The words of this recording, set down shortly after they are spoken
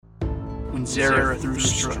When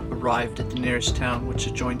Zarathustra arrived at the nearest town which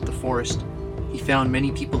adjoined the forest, he found many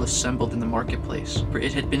people assembled in the marketplace, for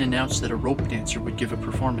it had been announced that a rope dancer would give a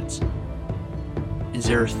performance. And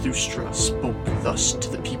Zarathustra spoke thus to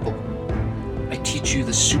the people: I teach you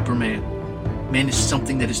the Superman. Man is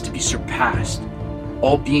something that is to be surpassed.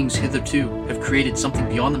 All beings hitherto have created something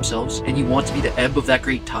beyond themselves, and you want to be the ebb of that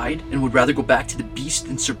great tide, and would rather go back to the beast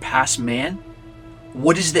than surpass man?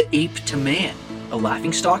 What is the ape to man? A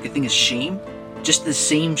laughingstock, a thing of shame? Just the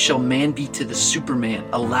same shall man be to the Superman,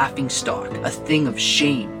 a laughingstock, a thing of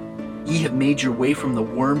shame. Ye have made your way from the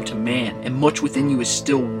worm to man, and much within you is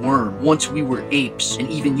still worm. Once we were apes, and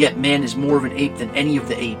even yet man is more of an ape than any of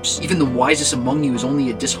the apes. Even the wisest among you is only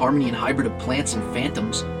a disharmony and hybrid of plants and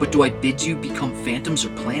phantoms. But do I bid you become phantoms or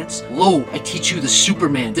plants? Lo, I teach you the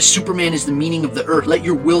Superman. The Superman is the meaning of the earth. Let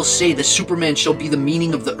your will say the Superman shall be the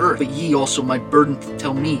meaning of the earth. But ye also my burden to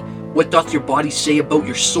tell me, what doth your body say about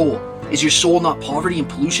your soul? Is your soul not poverty and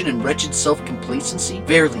pollution and wretched self-complacency?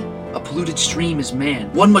 Verily, a polluted stream is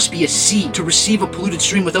man. One must be a sea to receive a polluted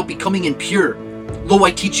stream without becoming impure. Lo,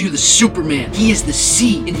 I teach you the Superman. He is the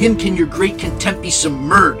sea. In him can your great contempt be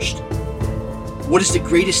submerged. What is the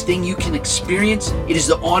greatest thing you can experience? It is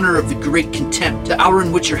the honor of the great contempt. The hour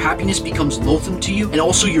in which your happiness becomes loathsome to you, and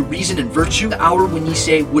also your reason and virtue. The hour when ye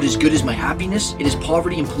say, what is good is my happiness? It is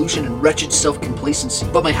poverty and pollution and wretched self-complacency.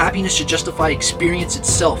 But my happiness should justify experience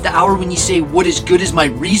itself. The hour when ye say, what is good is my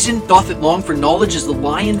reason? Doth it long for knowledge as the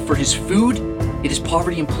lion for his food? It is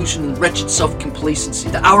poverty and pollution and wretched self-complacency.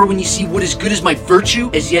 The hour when ye see what is good is my virtue,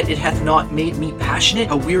 as yet it hath not made me passionate.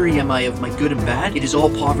 How weary am I of my good and bad? It is all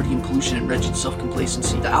poverty and pollution and wretched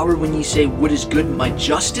self-complacency. The hour when ye say what is good my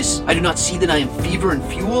justice, I do not see that I am fever and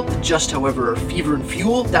fuel. The just, however, are fever and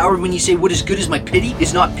fuel. The hour when ye say what is good is my pity,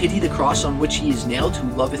 is not pity the cross on which he is nailed who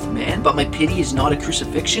loveth man, but my pity is not a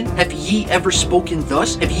crucifixion? Have ye ever spoken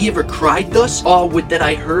thus? Have ye ever cried thus? Ah, would that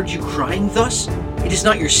I heard you crying thus! It is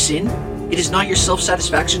not your sin. It is not your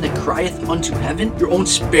self-satisfaction that crieth unto heaven. Your own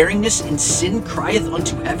sparingness in sin crieth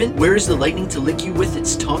unto heaven. Where is the lightning to lick you with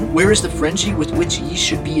its tongue? Where is the frenzy with which ye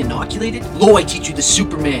should be inoculated? Lo, I teach you the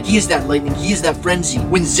Superman. He is that lightning, he is that frenzy.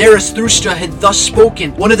 When Zarathustra had thus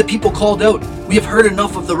spoken, one of the people called out, we have heard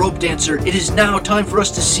enough of the rope dancer. It is now time for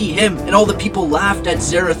us to see him. And all the people laughed at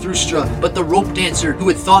Zarathustra, but the rope dancer, who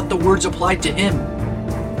had thought the words applied to him,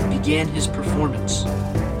 began his performance.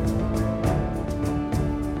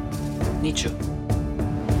 Nietzsche.